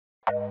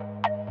Alright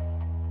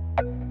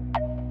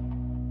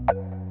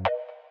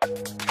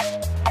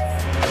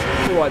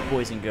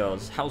boys and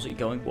girls, how's it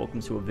going? Welcome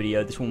to a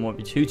video. This one won't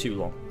be too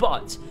long,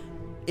 but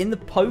in the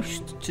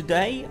post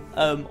today,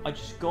 I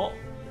just got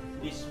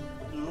this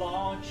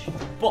large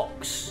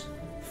box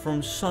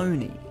from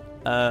Sony.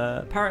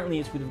 Apparently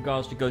it's with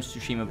regards to Ghost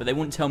of Tsushima, but they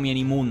wouldn't tell me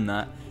any more than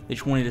that. They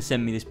just wanted to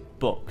send me this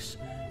box.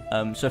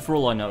 So for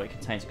all I know, it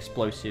contains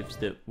explosives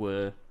that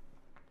were,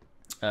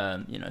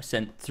 you know,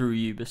 sent through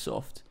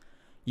Ubisoft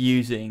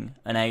using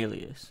an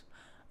alias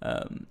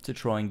to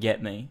try and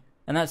get me.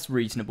 And that's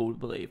reasonable to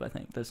believe, I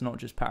think. That's not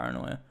just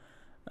paranoia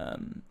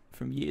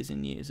from years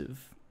and years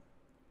of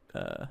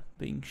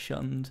being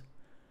shunned.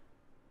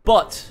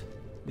 But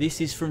this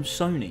is from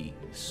Sony,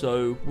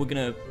 so we're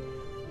gonna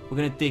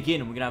dig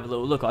in and we're gonna have a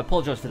little look. I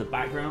apologize for the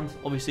background.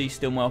 Obviously,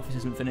 still my office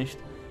isn't finished.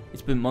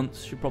 It's been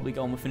months. Should probably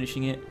go on with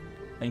finishing it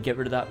and get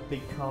rid of that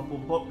big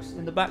cardboard box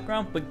in the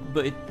background. But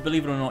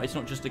believe it or not, it's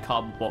not just a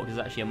cardboard box. There's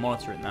actually a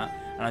monitor in that,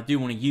 and I do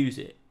want to use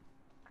it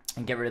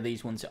and get rid of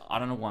these ones. I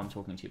don't know why I'm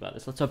talking to you about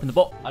this. Let's open the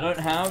box. I don't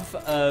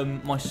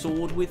have my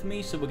sword with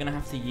me, so we're gonna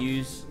have to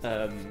use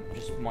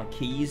just my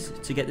keys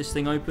to get this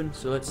thing open.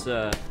 So let's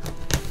have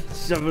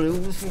a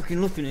little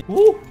fucking look at it.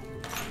 Woo!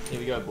 Here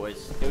we go,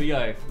 boys. Here we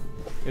go.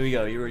 Here we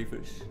go. You ready for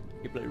this?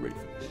 You bloody ready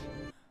for this?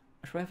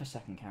 Should I have a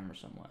second camera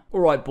somewhere?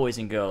 Alright, boys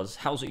and girls,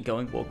 how's it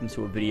going? Welcome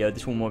to a video.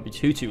 This one won't be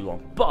too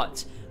long,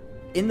 but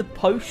in the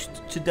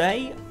post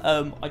today,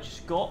 I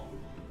just got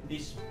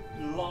this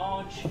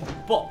large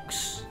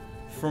box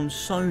from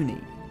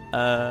Sony.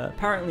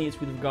 Apparently it's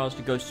with regards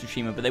to Ghost of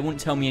Tsushima, but they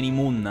wouldn't tell me any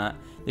more than that.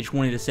 They just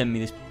wanted to send me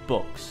this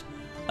box.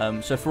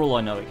 So for all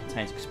I know, it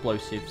contains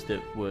explosives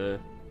that were,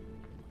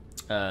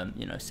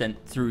 you know,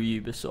 sent through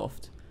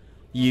Ubisoft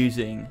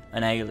using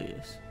an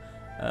alias.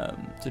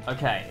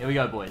 Okay, here we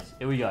go, boys.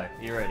 Here we go. Are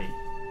you ready?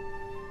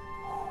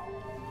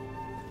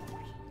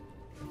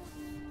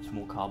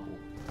 Small cardboard.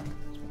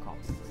 Small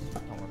cardboard.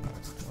 Don't worry about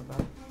it. Don't worry about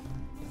it.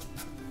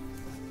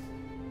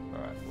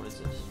 Alright, what is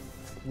this?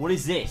 What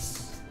is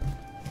this?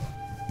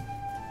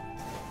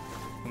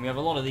 And we have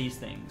a lot of these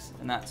things,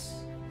 and that's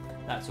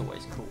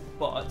always cool.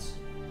 But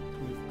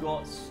we've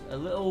got a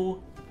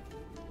little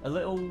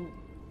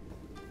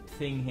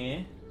thing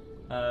here,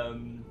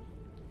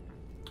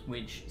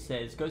 which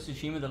says Ghost of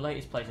Tsushima, the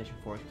latest PlayStation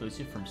 4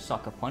 exclusive from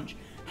Sucker Punch,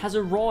 has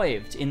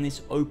arrived. In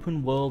this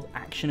open-world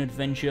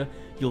action-adventure,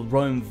 you'll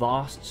roam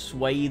vast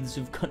swathes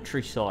of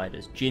countryside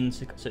as Jin...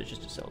 So it's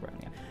just to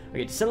celebrate now.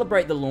 Okay, to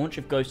celebrate the launch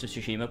of Ghost of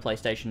Tsushima,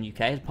 PlayStation UK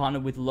has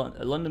partnered with a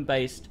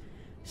London-based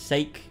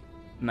sake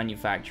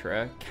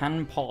manufacturer,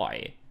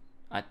 Kanpai.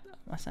 Am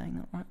I saying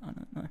that right? I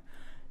don't know.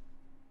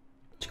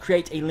 To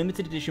create a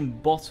limited edition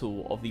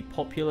bottle of the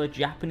popular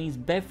Japanese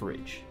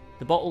beverage.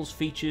 The bottles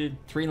featured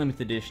 3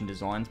 limited edition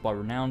designs by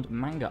renowned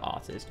manga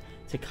artist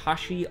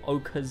Takashi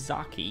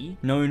Okazaki,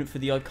 known for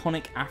the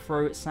iconic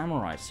Afro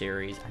Samurai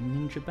series and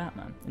Ninja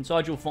Batman.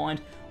 Inside you'll find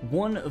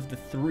one of the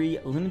 3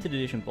 limited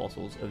edition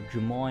bottles of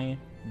Junmai,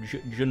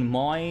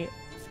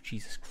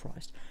 Jesus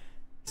Christ,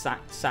 sake?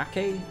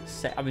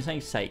 I've been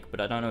saying sake,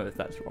 but I don't know if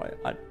that's right.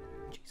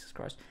 Jesus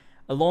Christ.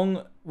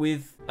 Along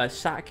with a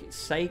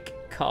sake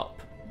cup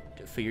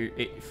for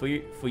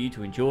you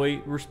to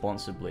enjoy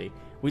responsibly.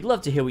 We'd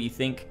love to hear what you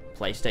think.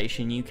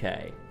 PlayStation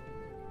UK.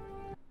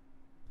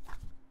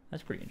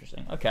 That's pretty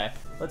interesting. Okay,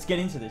 let's get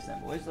into this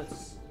then, boys.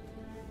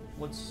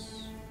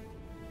 What's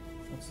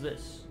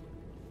this?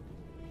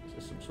 Is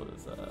this some sort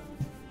of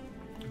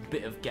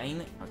bit of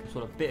gaming? Like a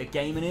sort of bit of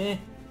gaming here?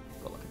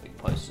 Got like a big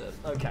poster.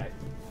 Okay,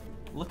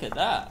 look at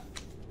that.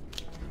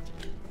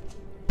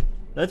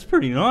 That's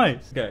pretty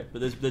nice. Okay,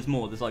 but there's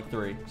more. There's like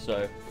 3.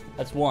 So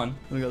that's 1.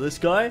 We got this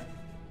guy.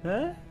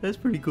 Yeah, that's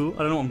pretty cool. I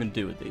don't know what I'm gonna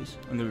do with these.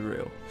 I'm gonna be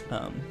real.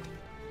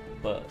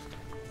 But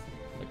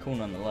they're cool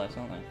nonetheless,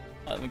 aren't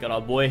they? We got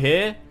our boy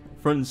here,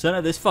 front and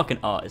center. This fucking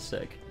art is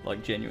sick.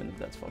 Like, genuinely,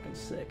 that's fucking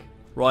sick.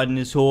 Riding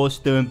his horse,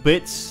 doing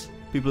bits.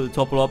 People at the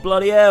top are like,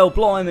 bloody hell,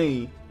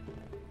 blimey.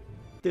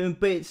 Doing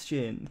bits,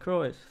 Jin.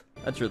 Christ.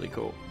 That's really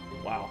cool.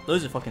 Wow,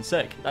 those are fucking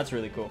sick. That's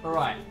really cool.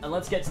 Alright, and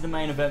let's get to the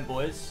main event,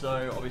 boys.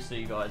 So, obviously,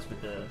 you guys with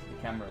the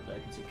camera up there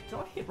can see. Did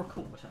I hit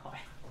record? I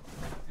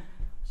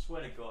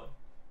swear to God.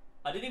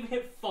 I didn't even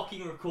hit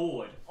fucking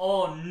record.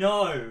 Oh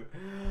no.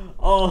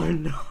 Oh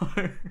no.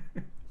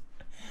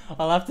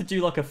 I'll have to do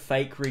like a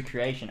fake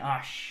recreation.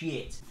 Ah,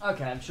 shit.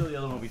 Okay, I'm sure the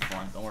other one will be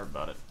fine. Don't worry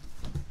about it.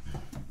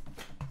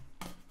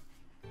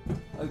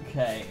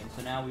 Okay,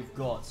 so now we've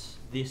got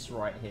this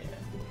right here.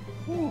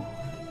 Whew.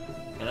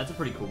 Okay, that's a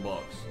pretty cool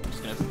box. I'm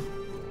just gonna...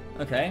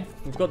 Okay,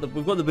 we've got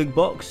the big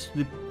box.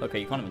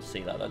 Okay, you can't even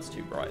see that. That's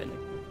too bright in the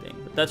thing.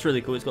 But that's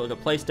really cool. It's got like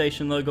a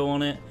PlayStation logo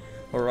on it.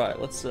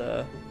 Alright, let's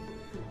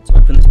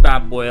open this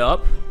bad boy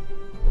up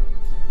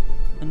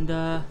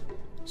and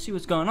see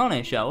what's going on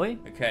here, shall we?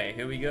 Okay,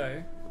 here we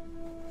go.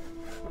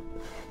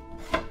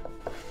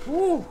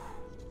 Woo!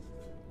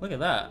 Look at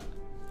that.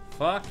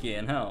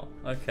 Fucking hell.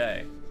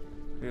 Okay.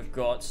 We've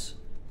got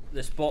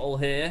this bottle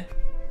here.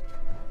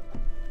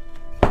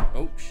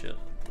 Oh, shit.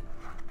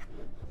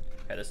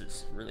 Okay, this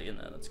is really in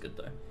there. That's good,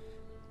 though.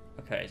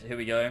 Okay, so here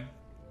we go.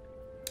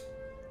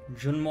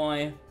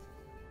 Junmai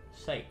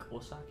Sake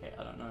or Sake.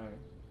 I don't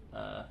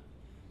know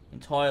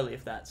entirely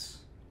if that's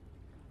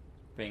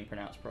being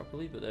pronounced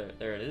properly, but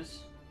there it is.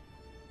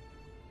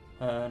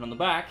 And on the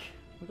back,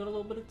 we've got a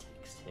little bit of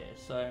text here.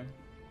 So,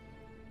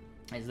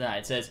 is that?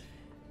 It says,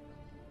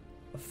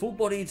 a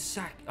full-bodied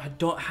sack.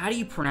 How do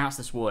you pronounce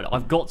this word?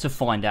 I've got to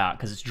find out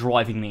because it's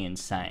driving me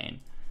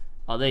insane.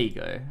 Oh, there you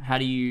go. How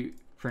do you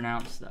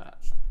pronounce that?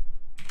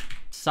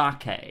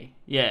 Sake.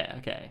 Yeah,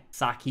 okay.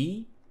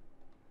 Saki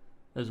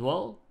as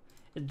well.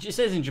 It just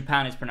says in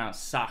Japan it's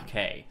pronounced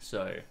sake,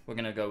 so we're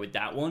gonna go with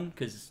that one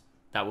because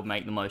that would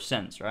make the most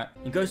sense, right?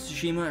 In Ghost of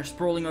Tsushima, a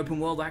sprawling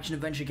open-world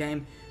action-adventure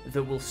game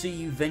that will see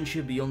you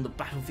venture beyond the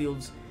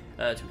battlefields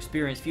to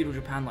experience feudal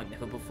Japan like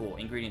never before.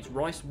 Ingredients: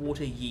 rice,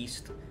 water,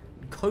 yeast,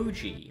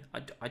 koji.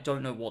 I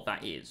don't know what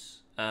that is.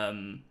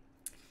 I'm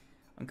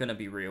gonna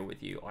be real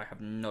with you. I have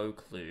no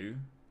clue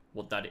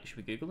what that is. Should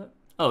we Google it?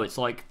 Oh, it's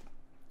like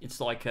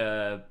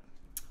a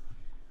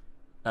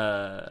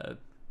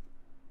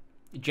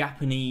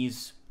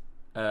Japanese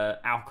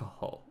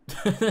alcohol.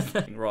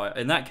 Right,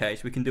 in that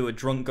case, we can do a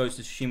drunk Ghost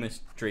of Tsushima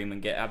stream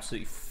and get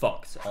absolutely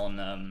fucked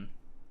on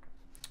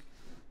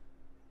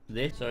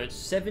this. So it's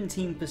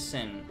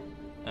 17%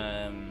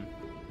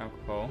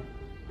 alcohol,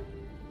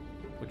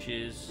 which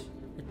is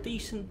a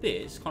decent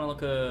bit. It's kind of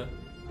like a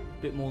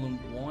bit more than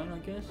wine, I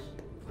guess.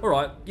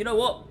 Alright, you know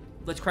what?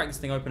 Let's crack this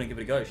thing open and give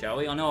it a go, shall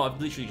we? I know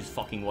I've literally just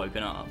fucking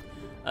woken up.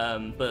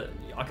 But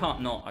I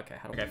can't not. Okay,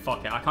 okay,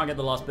 fuck it. I can't get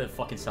the last bit of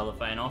fucking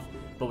cellophane off.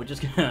 But we're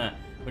just gonna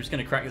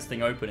crack this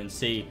thing open and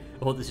see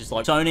what this is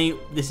like. Sony,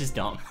 this is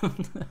dumb.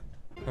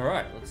 All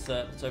right, let's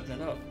open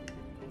it up.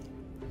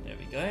 There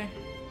we go.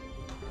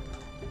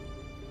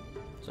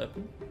 It's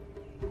open.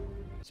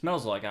 It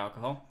smells like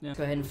alcohol. Yeah.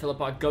 Go ahead and fill up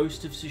our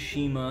Ghost of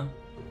Tsushima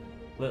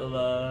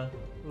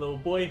little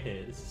boy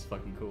here. This is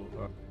fucking cool.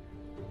 Right.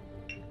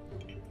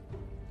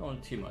 Don't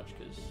want too much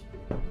because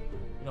you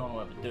don't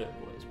want to overdo it,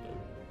 boys. But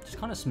it just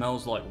kind of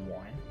smells like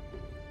wine,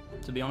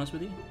 to be honest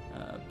with you.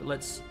 But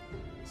let's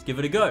give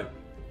it a go.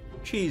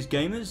 Cheers,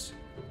 gamers.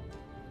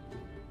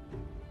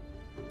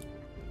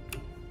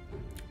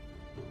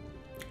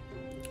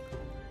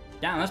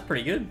 Damn, that's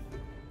pretty good.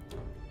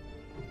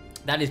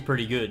 That is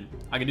pretty good.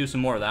 I can do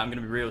some more of that. I'm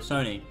gonna be real,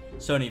 Sony.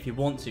 Sony, if you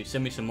want to,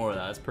 send me some more of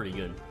that. That's pretty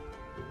good.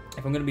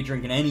 If I'm gonna be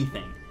drinking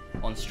anything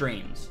on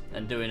streams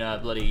and doing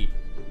bloody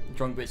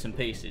drunk bits and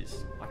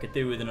pieces, I could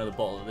do with another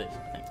bottle of this.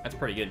 I think that's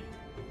pretty good.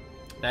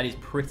 That is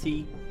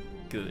pretty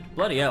good.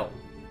 Bloody hell.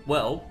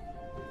 Well,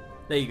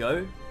 there you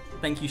go.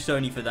 Thank you,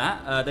 Sony, for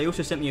that. They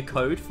also sent me a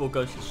code for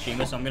Ghost of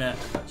Tsushima, so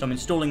I'm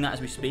installing that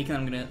as we speak, and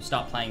I'm gonna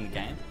start playing the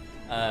game.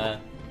 And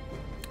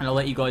I'll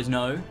let you guys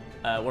know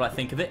what I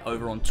think of it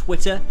over on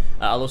Twitter.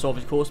 I'll also,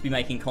 of course, be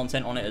making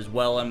content on it as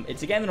well.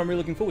 It's a game that I'm really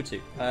looking forward to,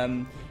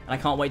 and I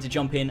can't wait to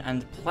jump in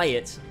and play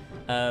it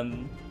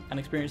and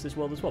experience this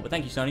world as well. But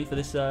thank you, Sony, for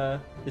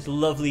this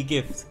lovely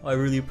gift. I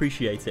really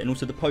appreciate it, and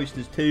also the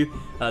posters too.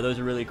 Those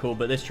are really cool.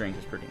 But this drink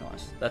is pretty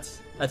nice.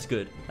 That's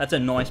good. That's a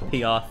nice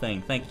PR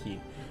thing. Thank you.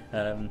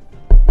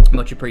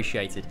 Much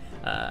appreciated.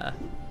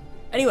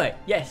 Anyway,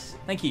 yes,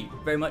 thank you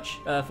very much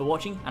for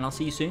watching, and I'll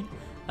see you soon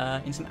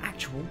in some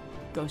actual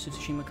Ghost of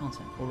Tsushima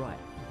content. Alright,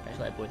 catch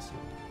you later, boys.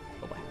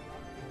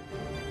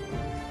 Bye-bye.